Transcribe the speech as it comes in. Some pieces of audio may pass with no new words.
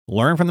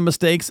learn from the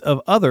mistakes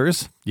of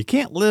others. You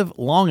can't live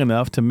long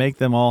enough to make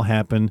them all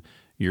happen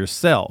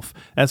yourself.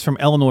 That's from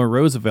Eleanor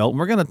Roosevelt. And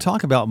we're going to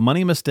talk about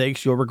money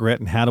mistakes you'll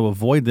regret and how to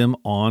avoid them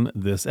on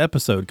this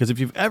episode. Because if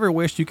you've ever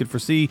wished you could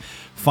foresee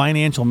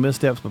financial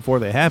missteps before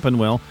they happen,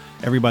 well,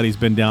 everybody's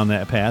been down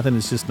that path and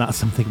it's just not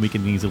something we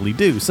can easily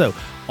do. So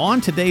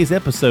on today's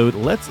episode,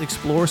 let's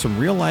explore some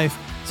real life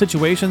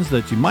situations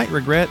that you might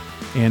regret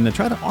and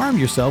try to arm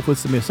yourself with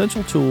some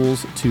essential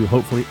tools to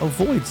hopefully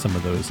avoid some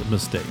of those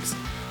mistakes.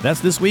 That's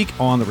this week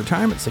on the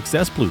Retirement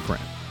Success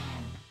Blueprint.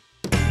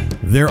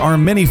 There are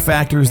many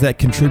factors that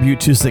contribute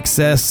to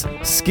success: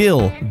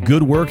 skill,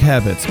 good work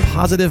habits,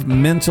 positive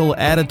mental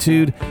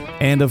attitude,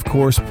 and of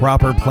course,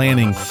 proper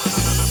planning.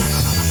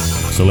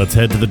 So let's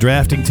head to the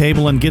drafting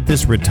table and get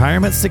this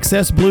Retirement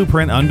Success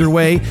Blueprint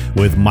underway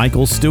with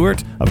Michael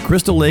Stewart of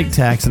Crystal Lake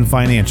Tax and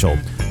Financial.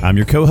 I'm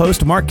your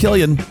co-host, Mark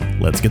Killian.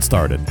 Let's get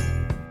started.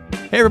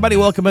 Hey everybody,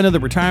 welcome into the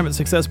Retirement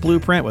Success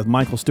Blueprint with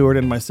Michael Stewart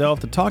and myself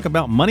to talk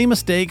about money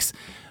mistakes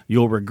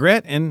you'll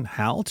regret and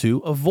how to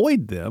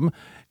avoid them.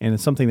 And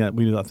it's something that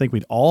I think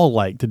we'd all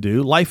like to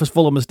do. Life is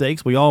full of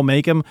mistakes. We all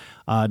make them.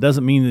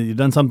 Doesn't mean that you've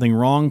done something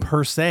wrong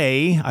per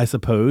se, I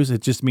suppose.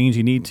 It just means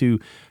you need to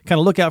kind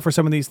of look out for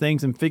some of these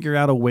things and figure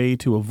out a way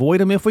to avoid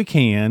them if we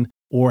can,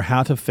 or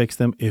how to fix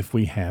them if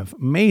we have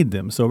made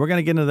them. So we're going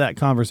to get into that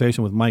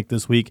conversation with Mike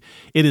this week.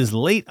 It is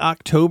late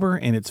October,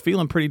 and it's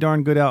feeling pretty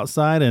darn good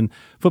outside, and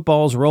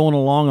football's rolling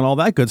along and all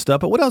that good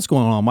stuff. But what else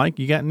going on, Mike?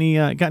 You got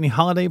any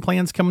holiday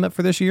plans coming up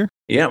for this year?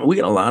 Yeah, we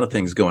got a lot of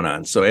things going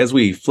on. So as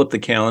we flip the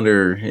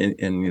calendar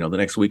in the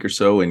next week or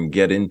so and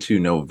get into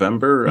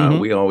November,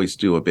 we always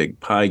do a big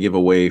pie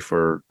giveaway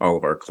for all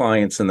of our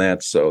clients and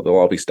that. So they'll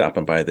all be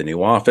stopping by the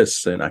new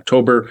office in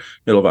October.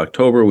 Middle of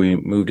October, we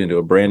moved into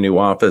a brand new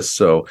office.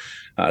 So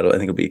I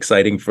think it'll be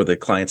exciting for the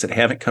clients that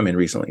haven't come in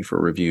recently for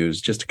reviews,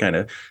 just to kind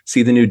of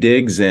see the new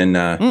digs. And,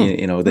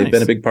 they've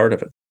been a big part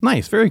of it.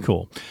 Nice. Very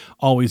cool.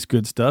 Always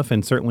good stuff,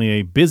 and certainly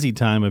a busy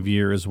time of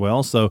year as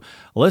well. So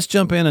let's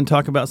jump in and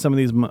talk about some of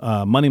these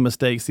money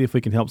mistakes, see if we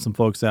can help some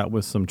folks out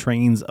with some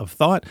trains of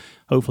thought,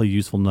 hopefully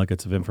useful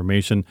nuggets of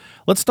information.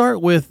 Let's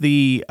start with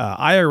the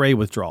IRA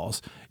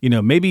withdrawals.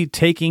 Maybe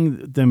taking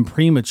them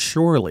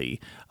prematurely.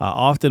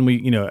 Often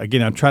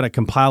I'm trying to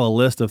compile a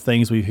list of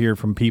things we hear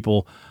from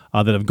people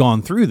that have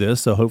gone through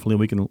this, so hopefully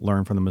we can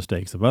learn from the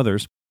mistakes of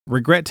others.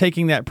 Regret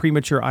taking that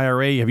premature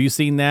IRA. Have you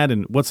seen that,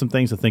 and what's some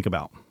things to think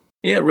about?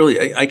 Yeah,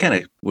 really, I kind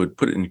of would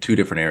put it in two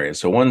different areas.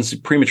 So one's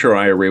premature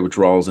IRA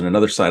withdrawals, and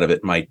another side of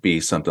it might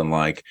be something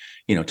like,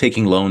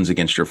 taking loans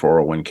against your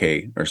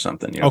 401k or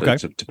something,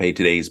 to pay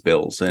today's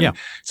bills. And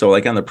so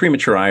like on the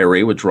premature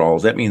IRA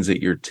withdrawals, that means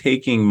that you're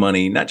taking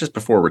money, not just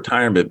before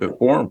retirement, but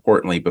more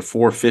importantly,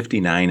 before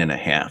 59 and a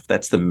half.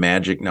 That's the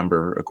magic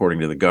number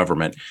according to the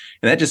government.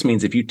 And that just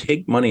means if you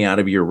take money out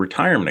of your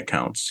retirement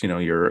accounts,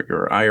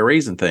 your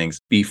IRAs and things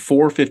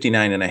before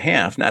 59 and a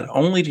half, not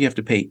only do you have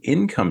to pay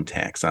income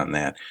tax on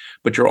that,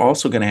 but you're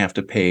also going to have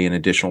to pay an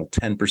additional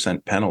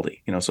 10%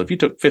 penalty. So if you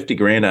took 50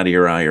 grand out of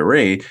your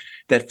IRA,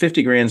 that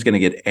 50 grand is going to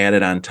get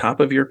added on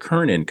top of your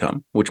current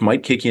income, which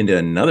might kick you into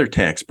another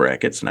tax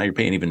bracket. So now you're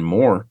paying even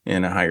more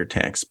in a higher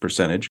tax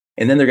percentage.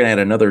 And then they're going to add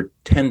another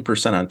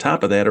 10% on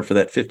top of that, or for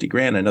that 50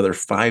 grand, another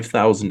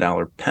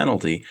 $5,000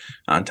 penalty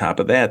on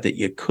top of that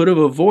you could have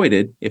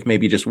avoided if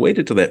maybe you just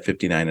waited till that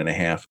 59 and a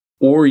half.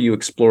 Or you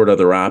explored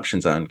other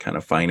options on kind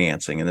of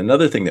financing. And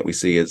another thing that we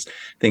see is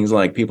things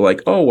like people like,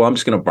 oh, well, I'm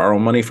just going to borrow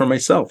money from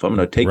myself. I'm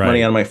going to take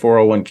money out of my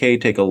 401k,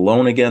 take a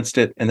loan against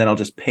it, and then I'll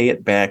just pay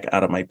it back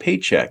out of my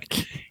paycheck.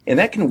 And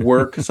that can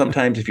work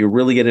sometimes if you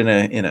really get in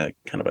a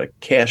kind of a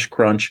cash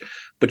crunch,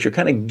 but you're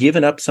kind of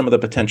giving up some of the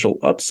potential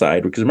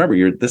upside, because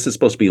remember, this is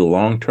supposed to be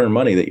long-term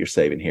money that you're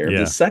saving here. Yeah.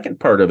 The second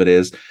part of it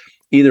is,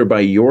 either by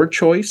your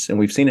choice, and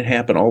we've seen it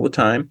happen all the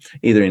time,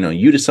 either,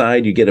 you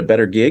decide you get a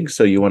better gig,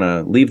 so you want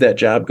to leave that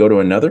job, go to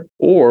another,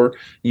 or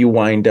you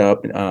wind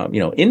up,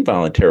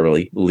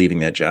 involuntarily leaving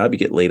that job. You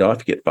get laid off,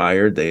 you get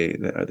fired, they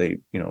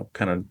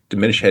kind of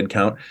diminish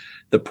headcount.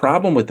 The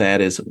problem with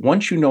that is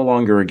once you no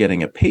longer are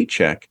getting a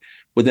paycheck,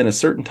 within a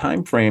certain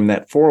time frame,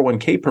 that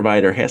 401k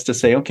provider has to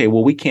say, okay,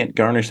 well, we can't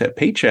garnish that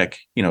paycheck,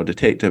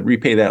 to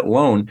repay that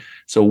loan.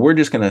 So we're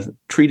just going to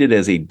treat it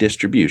as a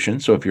distribution.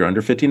 So if you're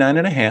under 59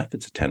 and a half,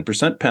 it's a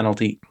 10%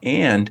 penalty,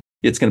 and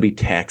it's going to be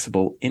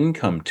taxable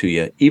income to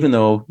you, even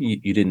though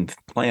you didn't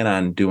plan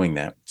on doing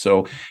that.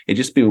 So it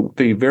just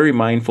be very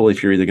mindful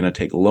if you're either going to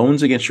take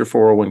loans against your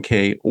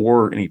 401k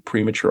or any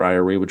premature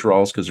IRA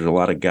withdrawals, because there's a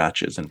lot of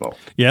gotchas involved.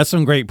 Yeah, that's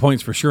some great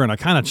points for sure. And I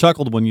kind of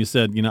chuckled when you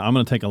said, I'm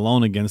going to take a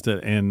loan against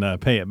it and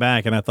pay it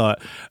back. And the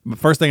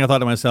first thing I thought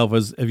to myself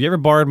was, have you ever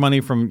borrowed money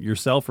from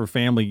yourself or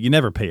family? You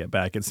never pay it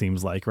back, it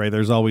seems like, right?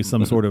 There's always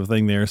some sort of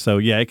thing there. So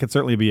yeah, it could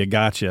certainly be a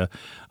gotcha.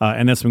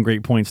 And that's some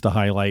great points to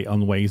highlight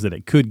on ways that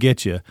it could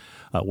get you,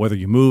 whether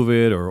you move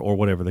it or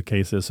whatever the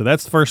case is. So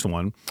that's the first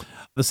one.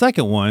 The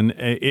second one,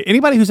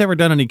 anybody who's ever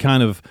done any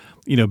kind of,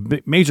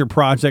 major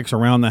projects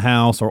around the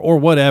house or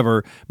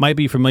whatever might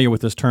be familiar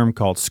with this term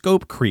called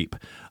scope creep.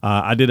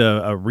 I did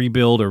a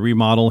rebuild or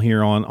remodel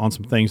here on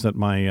some things at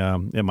my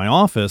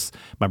office.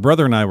 My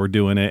brother and I were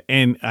doing it,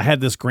 and I had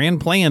this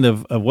grand plan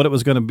of what it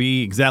was going to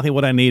be, exactly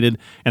what I needed,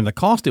 and the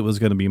cost it was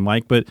going to be,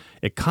 Mike. But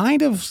it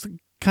kind of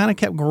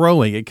kept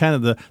growing. It kind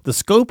of the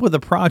scope of the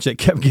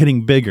project kept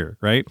getting bigger,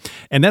 right?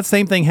 And that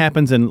same thing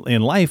happens in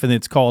life, and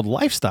it's called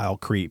lifestyle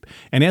creep.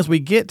 And as we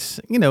get,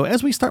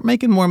 as we start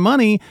making more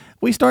money,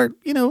 we start,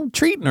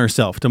 treating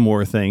ourselves to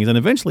more things. And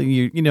eventually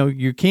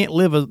you can't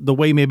live the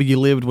way maybe you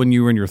lived when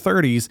you were in your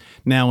 30s,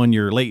 now in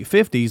your late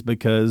 50s,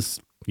 because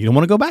you don't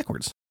want to go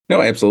backwards.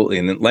 No, absolutely.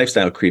 And then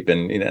lifestyle creep,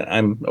 and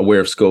I'm aware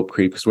of scope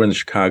creep because we're in the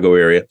Chicago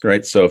area,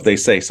 right? So if they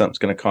say something's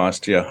going to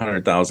cost you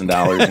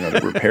 $100,000,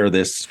 to repair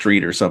this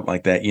street or something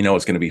like that,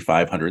 it's going to be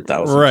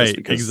 $500,000, right?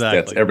 Because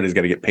exactly. Everybody's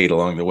got to get paid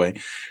along the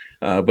way.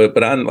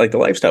 But on like the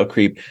lifestyle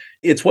creep,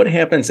 it's what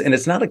happens, and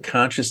it's not a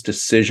conscious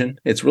decision.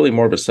 It's really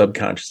more of a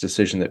subconscious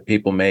decision that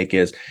people make.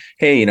 Is,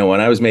 hey,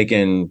 when I was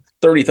making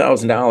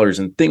 $30,000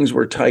 and things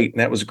were tight and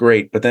that was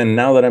great, but then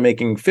now that I'm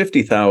making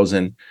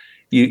 $50,000.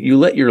 You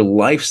let your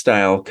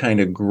lifestyle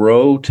kind of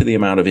grow to the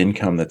amount of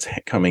income that's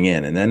coming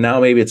in. And then now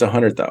maybe it's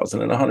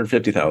 100,000 and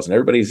 150,000.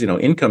 Everybody's,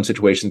 income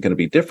situation is going to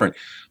be different.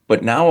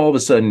 But now all of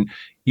a sudden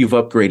you've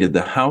upgraded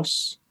the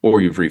house, or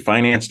you've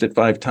refinanced it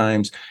 5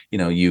 times.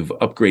 You've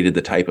upgraded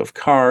the type of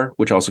car,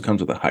 which also comes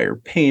with a higher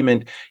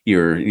payment.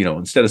 You're,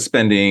 instead of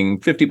spending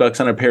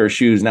 $50 on a pair of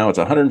shoes, now it's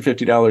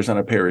 $150 on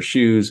a pair of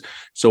shoes.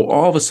 So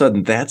all of a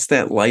sudden that's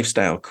that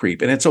lifestyle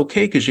creep. And it's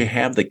okay because you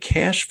have the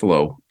cash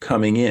flow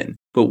coming in.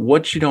 But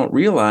what you don't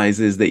realize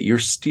is that you're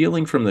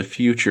stealing from the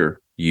future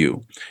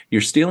you.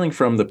 You're stealing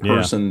from the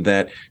person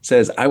that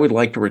says, I would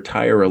like to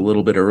retire a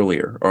little bit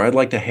earlier, or I'd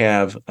like to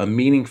have a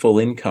meaningful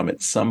income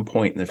at some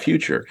point in the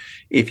future.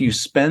 If you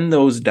spend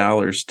those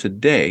dollars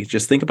today,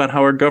 just think about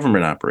how our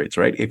government operates,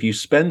 right? If you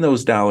spend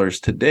those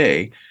dollars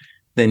today,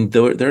 then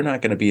they're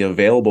not going to be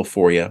available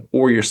for you,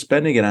 or you're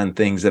spending it on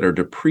things that are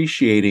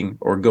depreciating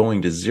or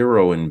going to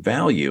zero in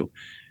value.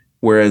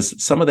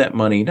 Whereas some of that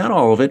money, not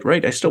all of it,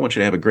 right? I still want you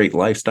to have a great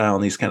lifestyle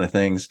and these kind of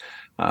things.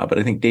 But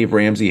I think Dave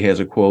Ramsey has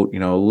a quote,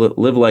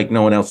 live like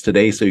no one else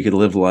today so you could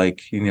live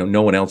like,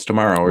 no one else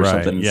tomorrow, or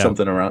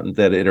something around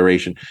that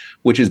iteration,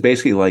 which is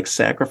basically like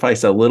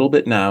sacrifice a little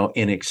bit now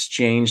in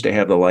exchange to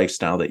have the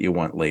lifestyle that you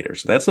want later.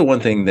 So that's the one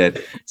thing, that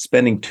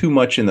spending too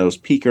much in those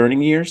peak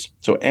earning years.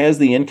 So as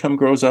the income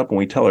grows up, and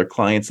we tell our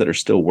clients that are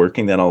still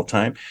working that all the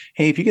time,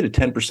 hey, if you get a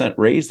 10%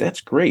 raise, that's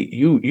great.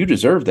 You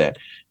deserve that.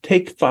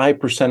 Take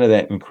 5% of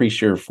that, increase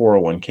your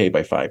 401k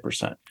by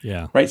 5%.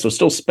 Yeah. Right. So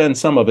still spend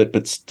some of it,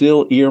 but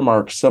still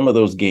earmark some of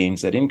those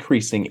gains, that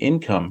increasing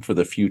income for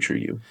the future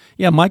you.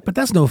 Yeah, Mike, but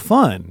that's no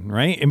fun,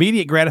 right?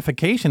 Immediate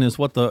gratification is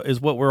what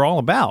we're all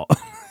about.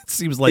 It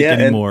seems like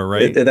anymore,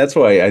 right? And that's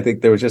why I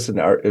think there was just an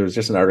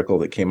article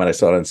that came out. I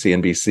saw it on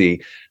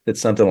CNBC that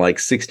something like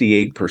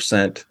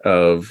 68%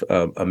 of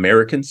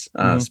Americans,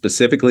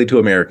 specifically to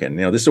American,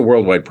 this is a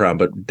worldwide problem,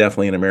 but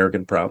definitely an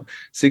American problem.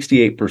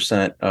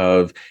 68%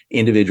 of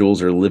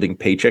individuals are living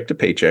paycheck to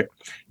paycheck,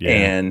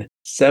 and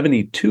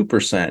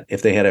 72%,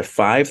 if they had a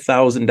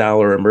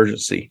 $5,000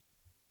 emergency,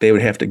 they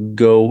would have to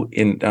go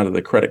out of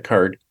the credit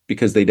card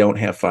because they don't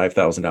have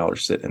 $5,000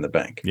 sit in the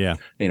bank. Yeah.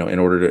 In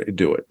order to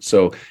do it.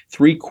 So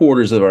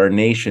 3/4 of our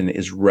nation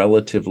is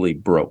relatively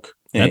broke.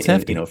 That's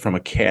hefty. From a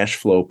cash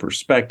flow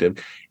perspective.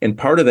 And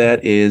part of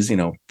that is,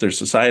 there's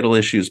societal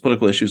issues,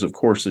 political issues, of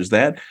course, there's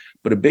that.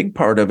 But a big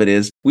part of it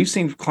is we've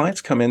seen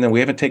clients come in that we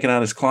haven't taken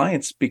on as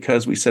clients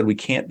because we said we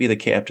can't be the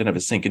captain of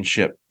a sinking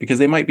ship, because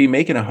they might be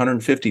making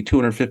 $150,000,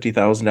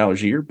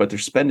 $250,000 a year, but they're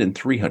spending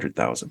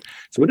 $300,000.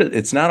 So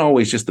it's not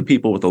always just the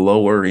people with the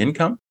lower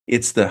income.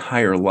 It's the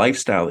higher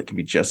lifestyle that can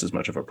be just as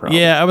much of a problem.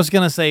 Yeah, I was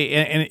going to say,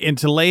 and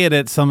to lay it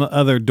at some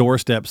other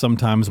doorstep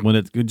sometimes when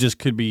it just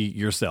could be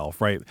yourself,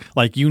 right?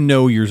 Like,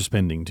 you're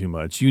spending too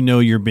much.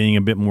 You're being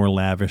a bit more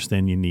lavish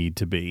than you need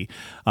to be,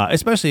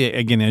 especially,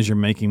 again, as you're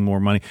making more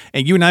money.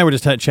 And you and I were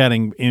just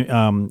chatting,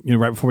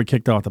 right before we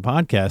kicked off the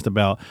podcast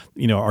about,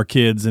 our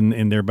kids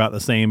and they're about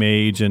the same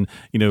age and,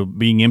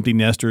 being empty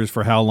nesters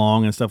for how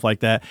long and stuff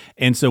like that.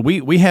 And so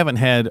we haven't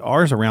had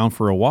ours around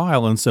for a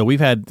while. And so we've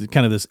had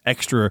kind of this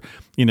extra,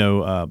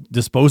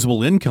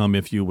 disposable income,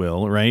 if you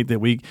will, right?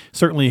 That we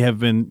certainly have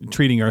been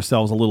treating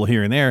ourselves a little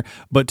here and there.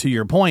 But to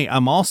your point,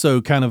 I'm also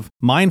kind of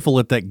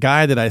mindful that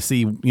guy that I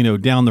see,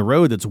 down the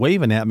road that's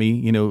waving at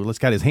me, let's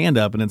got his hand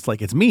up, and it's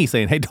like, it's me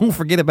saying, hey, don't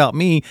forget about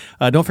me.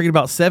 Don't forget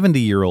about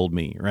 70-year-old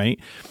me, right?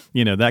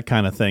 That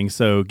kind of thing.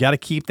 So got to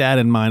keep that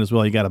in mind as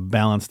well. You got to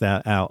balance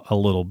that out a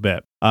little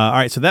bit. All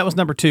right, so that was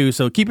number 2.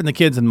 So keeping the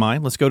kids in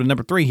mind, let's go to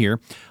number 3 here.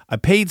 I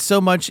paid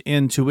so much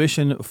in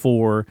tuition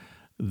for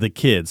the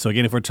kids. So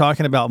again, if we're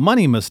talking about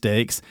money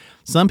mistakes,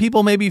 some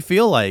people maybe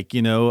feel like,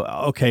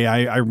 okay,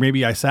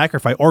 I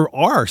sacrifice or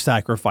are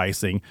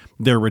sacrificing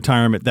their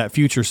retirement, that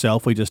future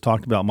self we just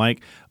talked about,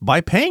 Mike, by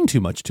paying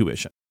too much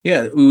tuition.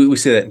 Yeah, we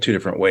see that in two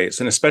different ways.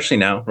 And especially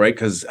now, right?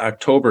 Because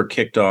October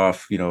kicked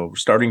off,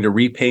 starting to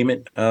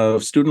repayment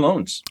of student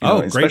loans, Oh,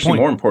 great especially point.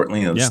 more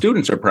importantly, the Yeah.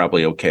 students are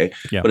probably okay,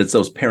 Yeah. but it's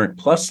those Parent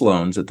Plus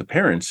loans that the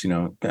parents,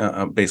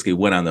 basically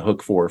went on the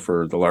hook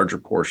for the larger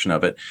portion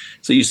of it.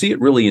 So you see it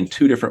really in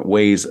two different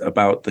ways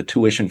about the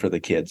tuition for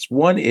the kids.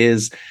 One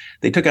is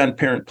they took on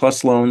Parent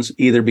Plus loans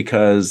either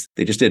because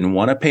they just didn't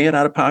want to pay it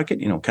out of pocket,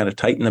 kind of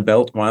tighten the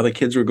belt while the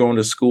kids were going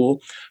to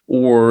school,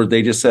 or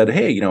they just said,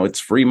 hey, it's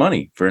free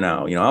money for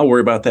now. I'll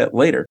worry about that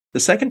later. The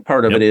second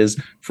part of it is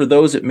for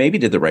those that maybe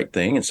did the right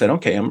thing and said,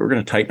 okay, we're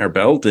going to tighten our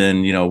belt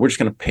and, we're just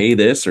going to pay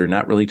this or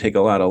not really take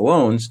a lot of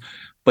loans.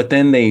 But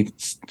then they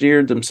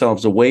steered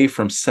themselves away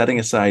from setting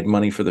aside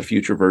money for the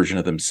future version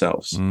of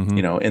themselves,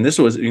 and this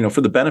was,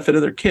 for the benefit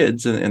of their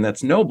kids. And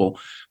that's noble.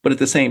 But at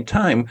the same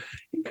time,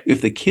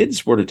 if the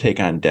kids were to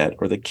take on debt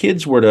or the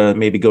kids were to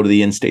maybe go to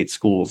the in-state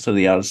schools, to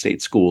the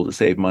out-of-state school to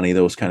save money,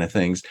 those kind of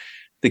things,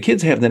 the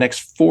kids have the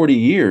next 40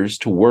 years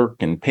to work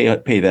and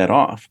pay that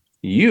off.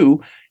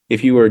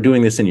 If you are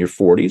doing this in your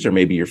 40s or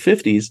maybe your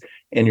 50s,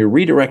 and you're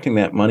redirecting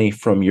that money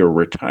from your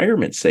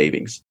retirement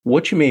savings,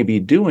 what you may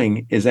be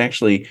doing is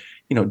actually,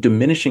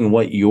 diminishing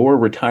what your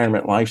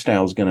retirement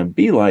lifestyle is going to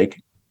be like,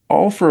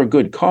 all for a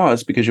good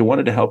cause because you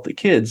wanted to help the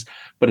kids.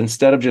 But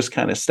instead of just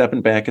kind of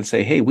stepping back and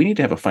say, hey, we need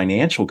to have a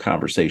financial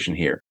conversation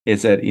here,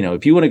 is that,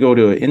 if you want to go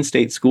to an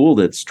in-state school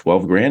that's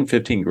 12 grand,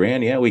 15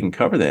 grand, yeah, we can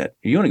cover that.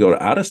 If you want to go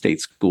to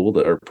out-of-state school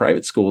or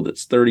private school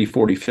that's 30,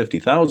 40,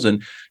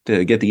 50,000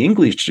 to get the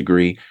English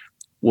degree,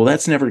 well,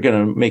 that's never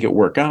going to make it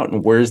work out.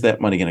 And where's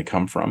that money going to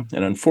come from?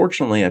 And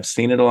unfortunately, I've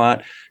seen it a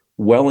lot.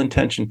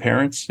 Well-intentioned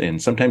parents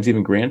and sometimes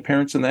even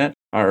grandparents in that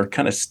are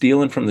kind of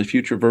stealing from the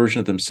future version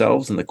of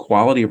themselves and the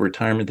quality of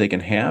retirement they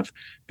can have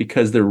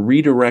because they're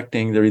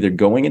redirecting. They're either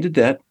going into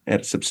debt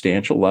at a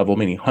substantial level,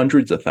 meaning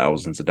hundreds of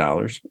thousands of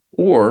dollars,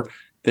 or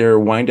they're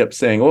wind up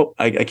saying, oh,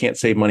 I can't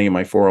save money in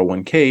my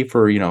 401k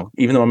for, even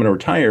though I'm going to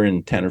retire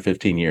in 10 or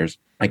 15 years,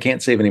 I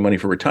can't save any money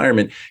for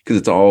retirement because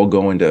it's all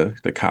going to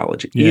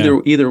college. Yeah.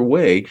 Either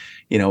way,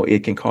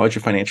 it can cause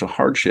you financial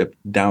hardship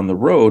down the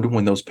road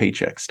when those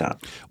paychecks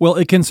stop. Well,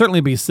 it can certainly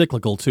be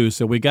cyclical too,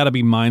 so we got to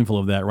be mindful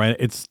of that, right?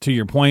 It's to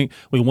your point,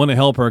 we want to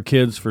help our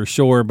kids for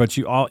sure, but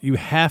you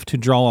have to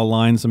draw a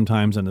line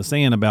sometimes in the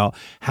sand about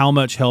how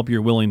much help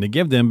you're willing to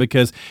give them,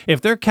 because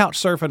if they're couch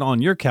surfing on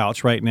your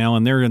couch right now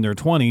and they're in their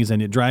 20s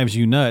and it drives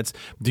you nuts,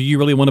 do you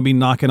really want to be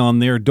knocking on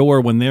their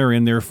door when they're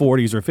in their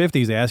 40s or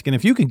 50s asking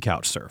if you can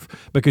couch surf?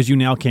 Because you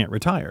now can't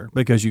retire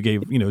because you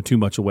gave too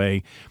much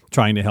away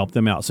trying to help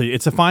them out. So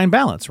it's a fine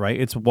balance, right?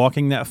 It's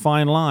walking that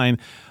fine line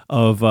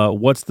of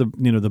what's the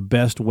the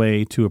best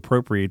way to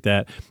appropriate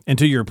that. And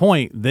to your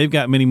point, they've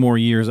got many more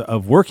years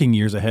of working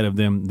years ahead of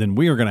them than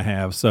we are going to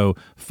have. So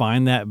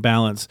find that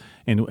balance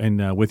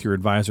and with your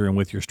advisor and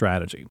with your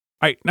strategy.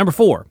 All right, number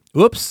 4.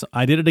 Oops,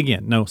 I did it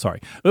again. No, sorry.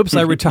 Oops,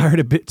 I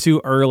retired a bit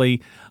too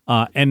early,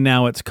 and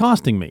now it's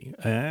costing me.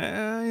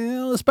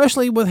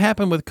 Especially what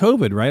happened with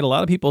COVID, right? A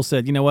lot of people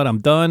said, you know what, I'm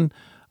done.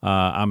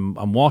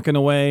 I'm walking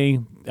away.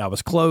 I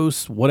was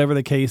close, whatever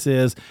the case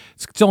is.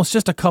 It's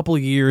just a couple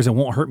of years. It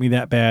won't hurt me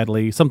that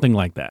badly, something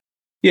like that.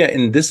 Yeah,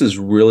 and this is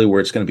really where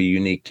it's going to be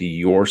unique to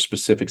your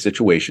specific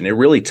situation. It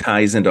really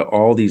ties into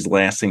all these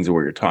last things that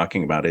we're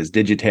talking about is,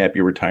 did you tap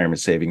your retirement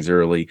savings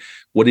early?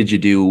 What did you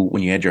do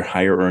when you had your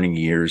higher earning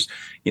years?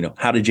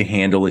 How did you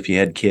handle if you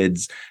had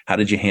kids? How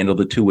did you handle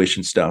the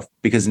tuition stuff?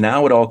 Because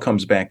now it all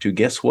comes back to,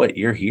 guess what?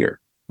 You're here.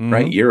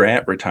 Right? You're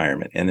at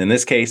retirement. And in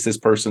this case, this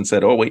person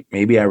said, oh, wait,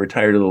 maybe I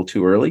retired a little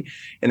too early.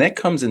 And that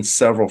comes in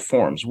several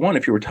forms. One,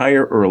 if you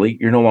retire early,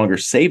 you're no longer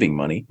saving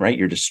money, right?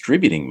 You're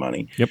distributing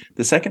money. Yep.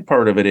 The second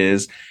part of it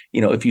is,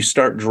 if you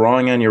start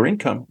drawing on your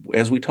income,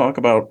 as we talk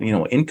about,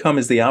 income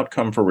is the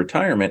outcome for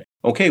retirement.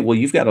 Okay, well,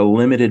 you've got a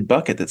limited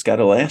bucket that's got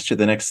to last you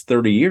the next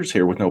 30 years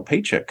here with no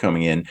paycheck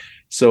coming in.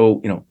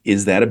 So,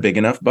 is that a big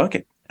enough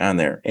bucket on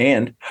there?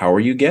 And how are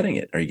you getting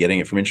it? Are you getting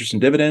it from interest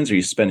and dividends? Are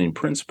you spending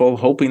principal,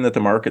 hoping that the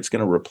market's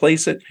going to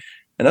replace it?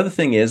 Another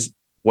thing is,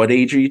 what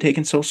age are you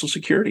taking Social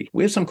Security?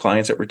 We have some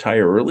clients that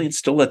retire early and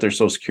still let their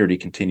Social Security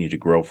continue to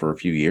grow for a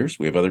few years.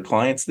 We have other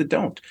clients that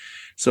don't.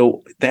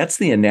 So that's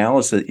the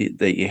analysis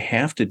that you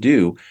have to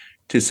do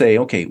to say,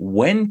 okay,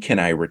 when can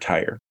I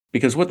retire?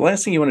 Because what the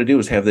last thing you want to do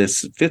is have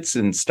this fits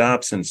and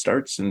stops and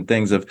starts and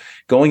things of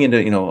going into,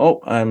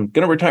 I'm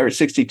going to retire at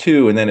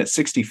 62. And then at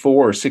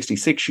 64 or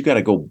 66, you got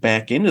to go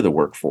back into the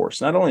workforce.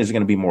 Not only is it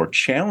going to be more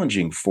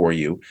challenging for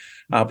you,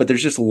 but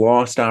there's just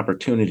lost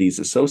opportunities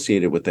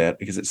associated with that,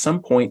 because at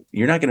some point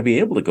you're not going to be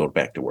able to go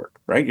back to work,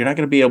 right? You're not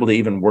going to be able to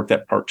even work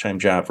that part-time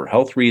job for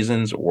health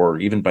reasons or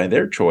even by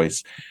their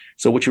choice.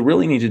 So what you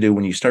really need to do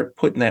when you start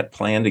putting that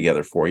plan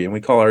together for you, and we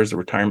call ours the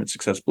Retirement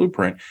Success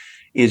Blueprint,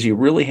 is you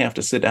really have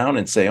to sit down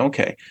and say,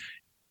 okay,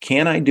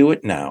 can I do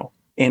it now?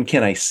 And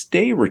can I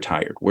stay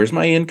retired? Where's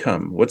my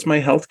income? What's my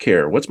health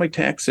care? What's my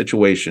tax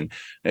situation?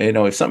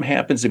 If something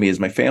happens to me, is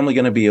my family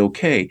going to be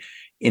okay?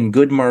 In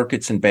good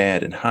markets and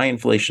bad, and high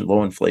inflation,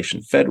 low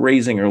inflation, Fed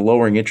raising or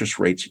lowering interest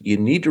rates, you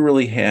need to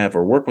really have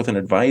or work with an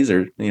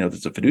advisor,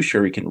 that's a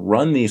fiduciary, can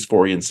run these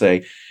for you and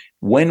say,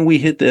 when we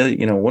hit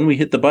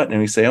the button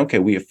and we say, okay,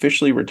 we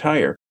officially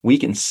retire, we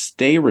can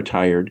stay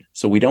retired.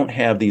 So we don't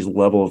have these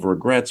level of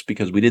regrets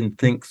because we didn't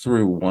think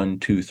through 1,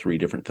 2, 3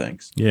 different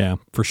things. Yeah,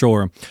 for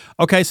sure.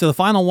 Okay. So the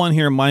final one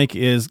here, Mike,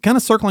 is kind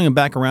of circling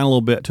back around a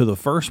little bit to the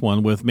first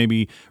one with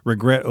maybe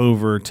regret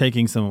over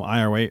taking some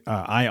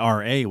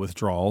IRA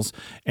withdrawals.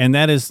 And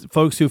that is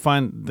folks who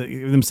find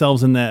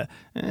themselves in that,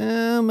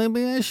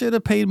 maybe I should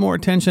have paid more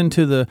attention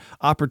to the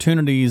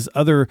opportunities,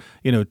 other,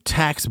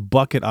 tax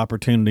bucket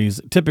opportunities.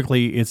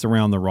 Typically, it's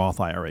around the Roth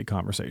IRA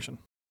conversation.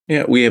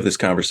 Yeah, we have this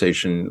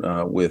conversation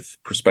with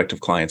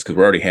prospective clients because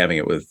we're already having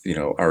it with,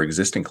 our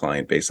existing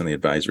client base on the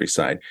advisory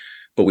side.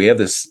 But we have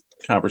this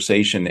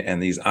conversation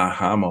and these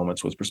aha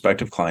moments with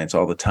prospective clients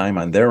all the time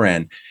on their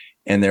end.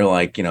 And they're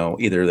like,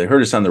 either they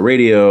heard us on the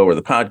radio or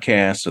the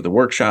podcast or the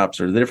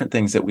workshops or the different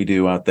things that we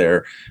do out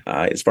there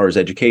as far as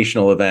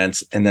educational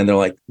events. And then they're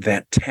like,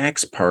 that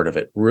tax part of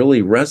it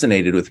really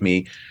resonated with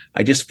me.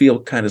 I just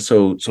feel kind of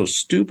so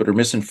stupid or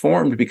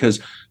misinformed because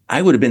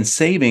I would have been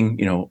saving,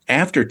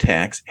 after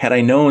tax had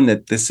I known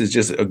that this is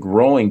just a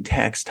growing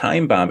tax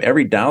time bomb.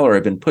 Every dollar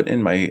I've been putting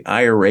in my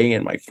IRA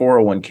and my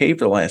 401k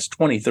for the last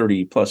 20,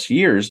 30 plus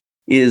years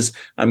is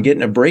I'm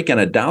getting a break on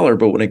 $1,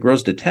 but when it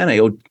grows to 10, I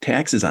owe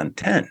taxes on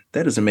 10.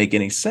 That doesn't make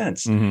any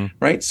sense,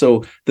 right?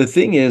 So the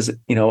thing is,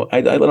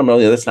 I let them know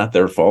that's not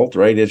their fault,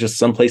 right? It's just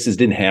some places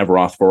didn't have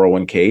Roth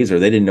 401ks or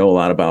they didn't know a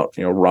lot about,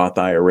 Roth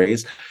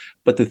IRAs.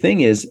 But the thing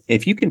is,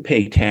 if you can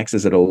pay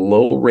taxes at a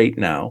low rate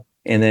now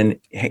and then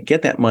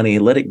get that money,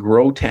 let it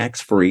grow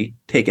tax-free,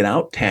 take it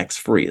out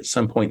tax-free at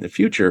some point in the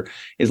future,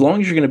 as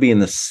long as you're going to be in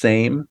the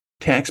same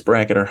tax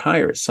bracket or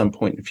higher at some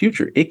point in the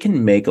future, it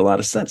can make a lot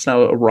of sense.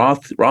 Now,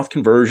 Roth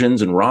conversions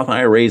and Roth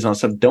IRAs and all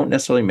stuff don't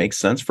necessarily make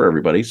sense for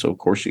everybody. So of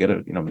course you got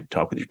to,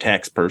 talk with your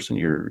tax person,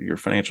 your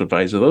financial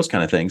advisor, those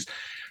kind of things.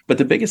 But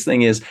the biggest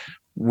thing is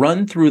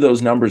run through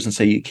those numbers and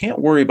say, you can't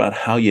worry about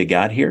how you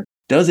got here.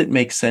 Does it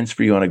make sense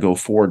for you on a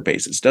go-forward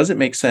basis? Does it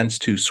make sense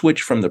to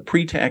switch from the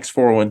pre-tax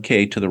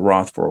 401k to the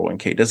Roth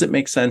 401k? Does it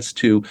make sense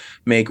to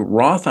make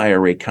Roth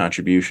IRA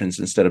contributions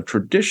instead of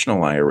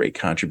traditional IRA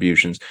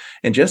contributions?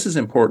 And just as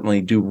importantly,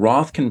 do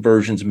Roth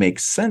conversions make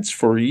sense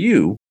for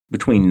you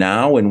between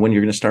now and when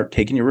you're going to start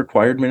taking your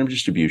required minimum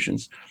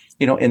distributions?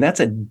 And that's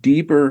a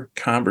deeper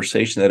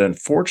conversation that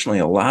unfortunately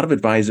a lot of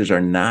advisors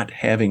are not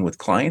having with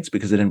clients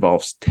because it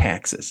involves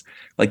taxes.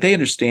 Like they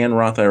understand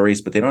Roth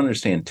IRAs, but they don't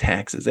understand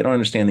taxes. They don't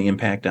understand the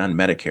impact on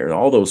Medicare,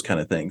 all those kind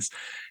of things.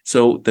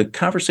 So the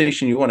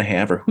conversation you want to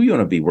have or who you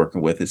want to be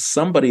working with is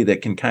somebody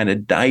that can kind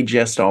of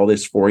digest all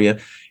this for you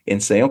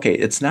and say, okay,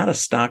 it's not a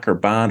stock or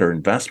bond or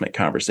investment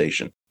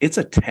conversation. It's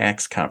a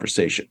tax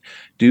conversation.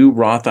 Do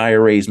Roth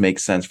IRAs make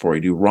sense for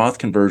you? Do Roth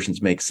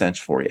conversions make sense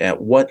for you?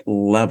 At what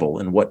level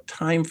and what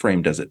time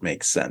frame does it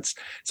make sense?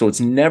 So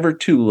it's never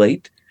too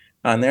late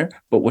on there.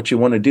 But what you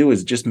want to do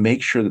is just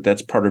make sure that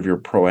that's part of your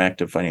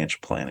proactive financial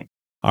planning.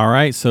 All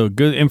right. So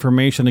good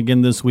information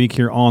again this week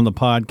here on the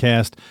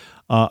podcast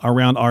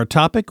around our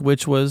topic,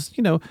 which was,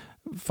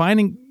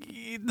 finding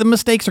the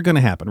mistakes are going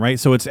to happen, right?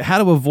 So it's how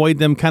to avoid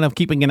them, kind of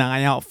keeping an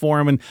eye out for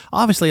them. And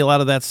obviously a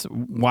lot of that's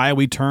why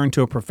we turn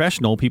to a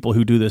professional, people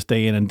who do this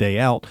day in and day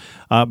out,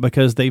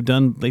 because they've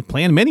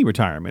planned many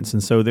retirements.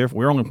 And so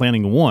we're only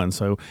planning one.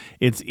 So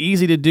it's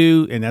easy to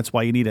do. And that's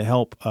why you need a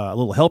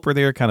little helper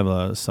there, kind of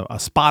a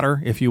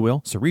spotter, if you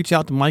will. So reach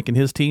out to Mike and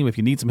his team if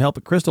you need some help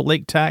at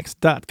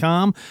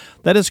crystallaketax.com.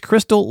 That is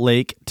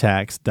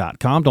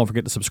crystallaketax.com. Don't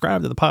forget to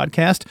subscribe to the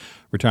podcast,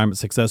 Retirement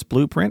Success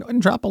Blueprint,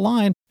 and drop a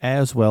line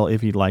as well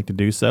if you'd like to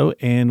do so.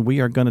 And we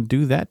are going to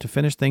do that to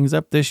finish things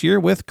up this year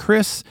with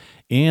Chris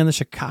in the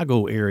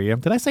Chicago area.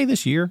 Did I say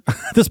this year?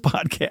 This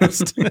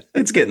podcast.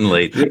 It's getting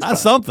late.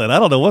 Something. I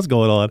don't know what's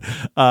going on.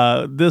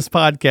 This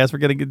podcast, we're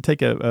going to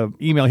take a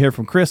email here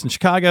from Chris in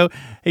Chicago.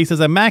 He says,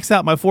 I max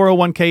out my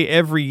 401k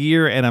every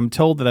year, and I'm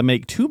told that I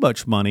make too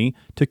much money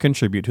to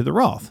contribute to the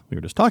Roth. We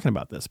were just talking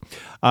about this.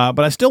 But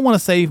I still want to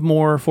save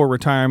more for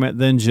retirement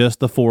than just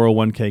the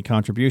 401k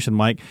contribution,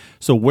 Mike.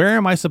 So where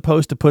am I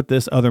supposed to put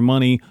this other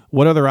money?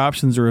 What other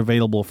options are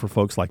available for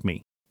folks like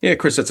me? Yeah,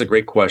 Chris, that's a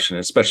great question,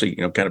 especially,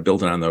 kind of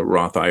building on the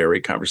Roth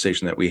IRA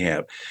conversation that we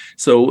have.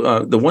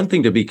 So the one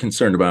thing to be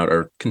concerned about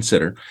or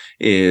consider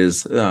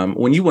is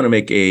when you want to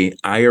make a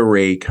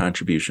IRA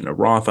contribution, a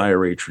Roth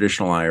IRA,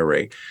 traditional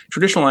IRA,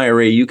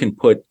 you can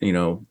put,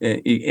 you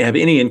have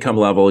any income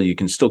level, you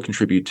can still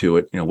contribute to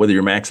it, whether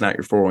you're maxing out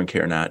your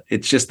 401k or not.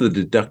 It's just the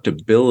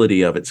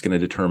deductibility of it's going to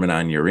determine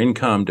on your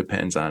income,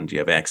 depends on do you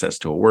have access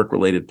to a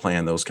work-related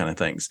plan, those kind of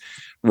things.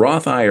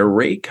 Roth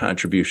IRA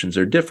contributions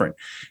are different.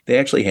 They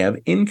actually have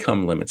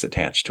income limits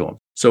attached to them.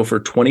 So for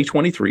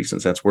 2023,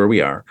 since that's where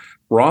we are,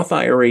 Roth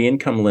IRA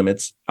income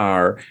limits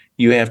are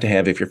you have to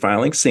have, if you're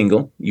filing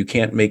single, you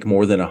can't make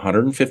more than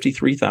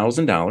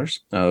 $153,000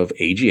 of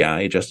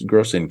AGI, adjusted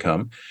gross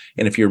income.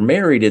 And if you're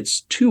married,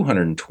 it's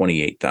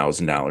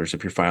 $228,000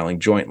 if you're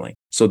filing jointly.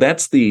 So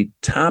that's the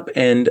top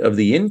end of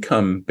the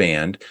income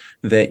band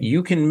that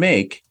you can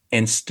make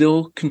and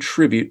still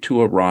contribute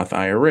to a Roth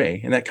IRA.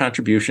 And that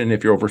contribution,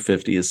 if you're over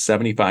 50, is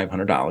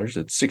 $7,500.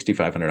 It's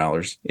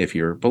 $6,500 if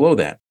you're below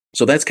that.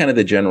 So that's kind of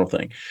the general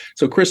thing.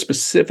 So Chris,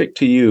 specific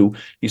to you,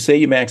 you say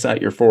you max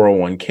out your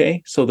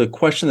 401k. So the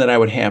question that I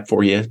would have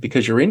for you is,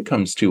 because your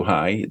income's too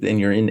high, then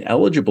you're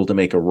ineligible to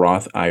make a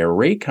Roth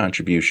IRA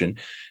contribution.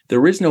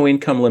 There is no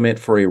income limit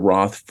for a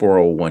Roth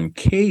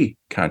 401k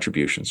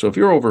contribution. So if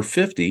you're over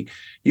 50,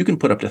 you can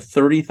put up to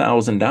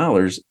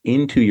 $30,000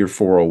 into your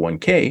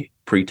 401k,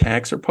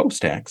 pre-tax or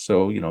post-tax.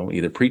 So,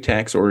 either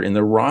pre-tax or in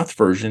the Roth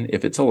version,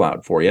 if it's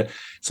allowed for you.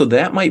 So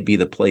that might be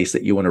the place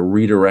that you want to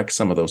redirect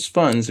some of those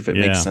funds if it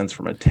makes sense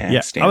from a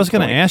tax standpoint. I was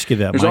going to ask you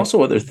that, There's Mike.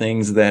 also other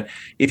things that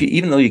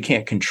even though you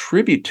can't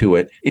contribute to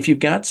it, if you've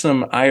got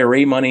some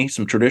IRA money,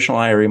 some traditional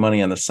IRA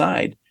money on the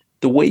side,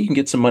 the way you can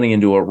get some money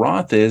into a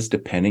Roth is,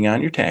 depending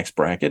on your tax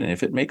bracket, and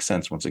if it makes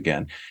sense, once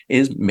again,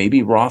 is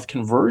maybe Roth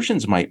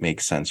conversions might make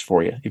sense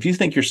for you. If you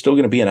think you're still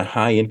going to be in a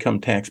high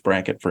income tax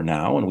bracket for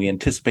now, and we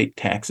anticipate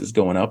taxes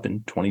going up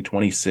in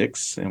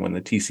 2026 and when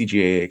the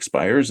TCJA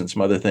expires and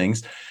some other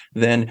things,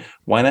 then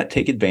why not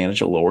take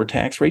advantage of lower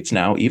tax rates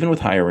now, even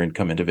with higher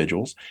income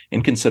individuals,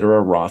 and consider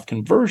a Roth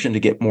conversion to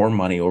get more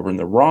money over in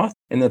the Roth.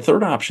 And the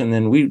third option,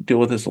 then we deal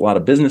with this, a lot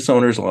of business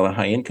owners, a lot of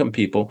high income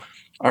people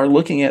are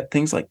looking at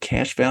things like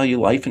cash value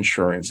life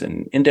insurance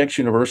and index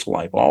universal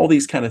life, all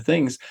these kind of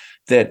things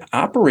that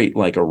operate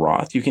like a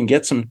Roth. You can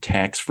get some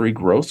tax-free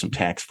growth, some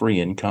tax-free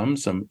income,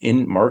 some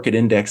market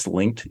index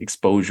linked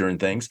exposure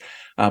and things,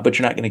 but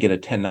you're not going to get a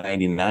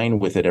 1099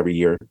 with it every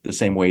year the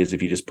same way as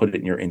if you just put it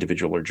in your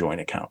individual or joint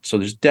account. So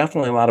there's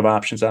definitely a lot of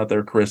options out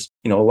there, Chris.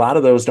 A lot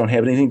of those don't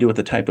have anything to do with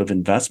the type of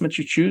investment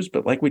you choose,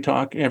 but like we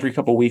talk every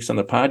couple of weeks on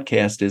the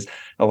podcast, is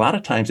a lot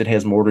of times it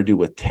has more to do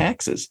with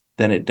taxes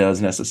than it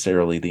does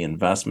necessarily the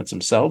investments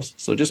themselves.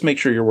 So just make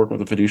sure you're working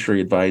with a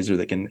fiduciary advisor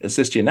that can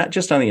assist you, not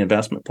just on the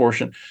investment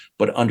portion,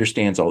 but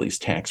understands all these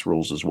tax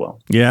rules as well.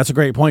 Yeah, that's a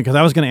great point, because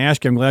I was going to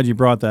ask you, I'm glad you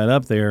brought that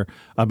up there,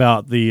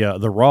 about the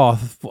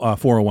Roth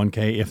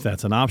 401k, if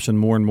that's an option.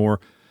 More and more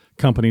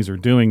companies are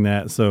doing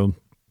that. So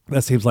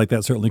that seems like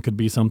that certainly could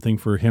be something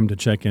for him to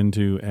check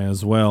into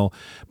as well.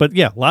 But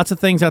yeah, lots of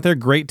things out there.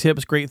 Great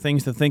tips, great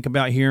things to think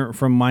about here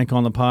from Mike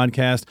on the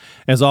podcast.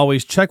 As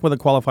always, check with a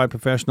qualified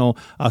professional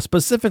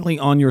specifically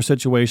on your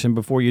situation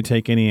before you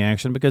take any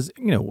action, because,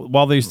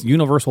 while these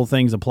universal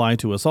things apply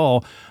to us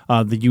all,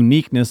 the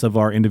uniqueness of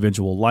our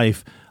individual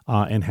life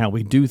and how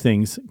we do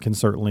things can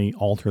certainly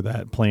alter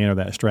that plan or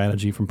that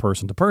strategy from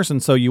person to person.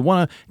 So you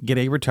want to get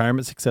a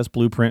retirement success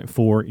blueprint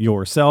for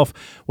yourself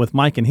with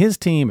Mike and his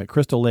team at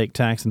Crystal Lake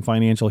Tax and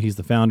Financial. He's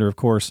the founder, of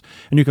course,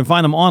 and you can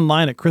find them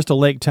online at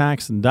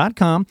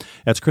crystallaketax.com.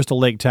 That's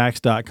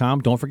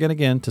crystallaketax.com. Don't forget,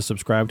 again, to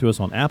subscribe to us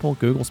on Apple,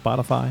 Google,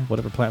 Spotify,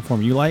 whatever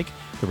platform you like.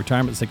 The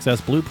Retirement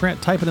Success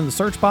Blueprint. Type it in the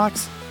search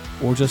box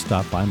or just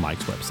stop by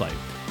Mike's website.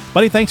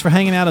 Buddy, thanks for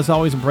hanging out as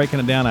always and breaking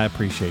it down. I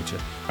appreciate you.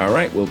 All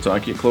right. We'll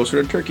talk to you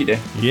closer to Turkey Day.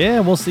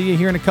 Yeah, we'll see you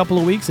here in a couple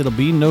of weeks. It'll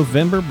be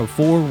November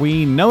before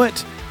we know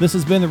it. This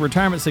has been the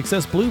Retirement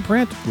Success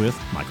Blueprint with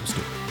Michael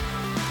Stewart.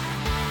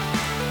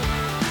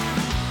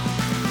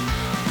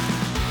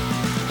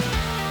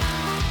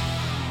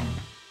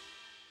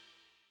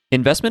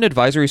 Investment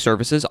advisory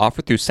services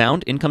offered through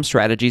Sound Income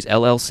Strategies,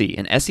 LLC,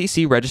 an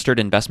SEC-registered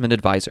investment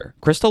advisor.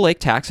 Crystal Lake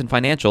Tax and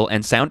Financial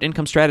and Sound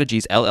Income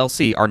Strategies,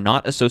 LLC, are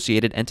not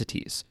associated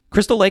entities.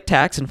 Crystal Lake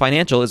Tax and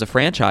Financial is a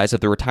franchise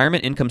of the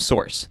Retirement Income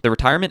Source. The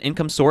Retirement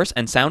Income Source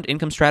and Sound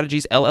Income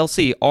Strategies,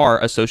 LLC,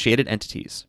 are associated entities.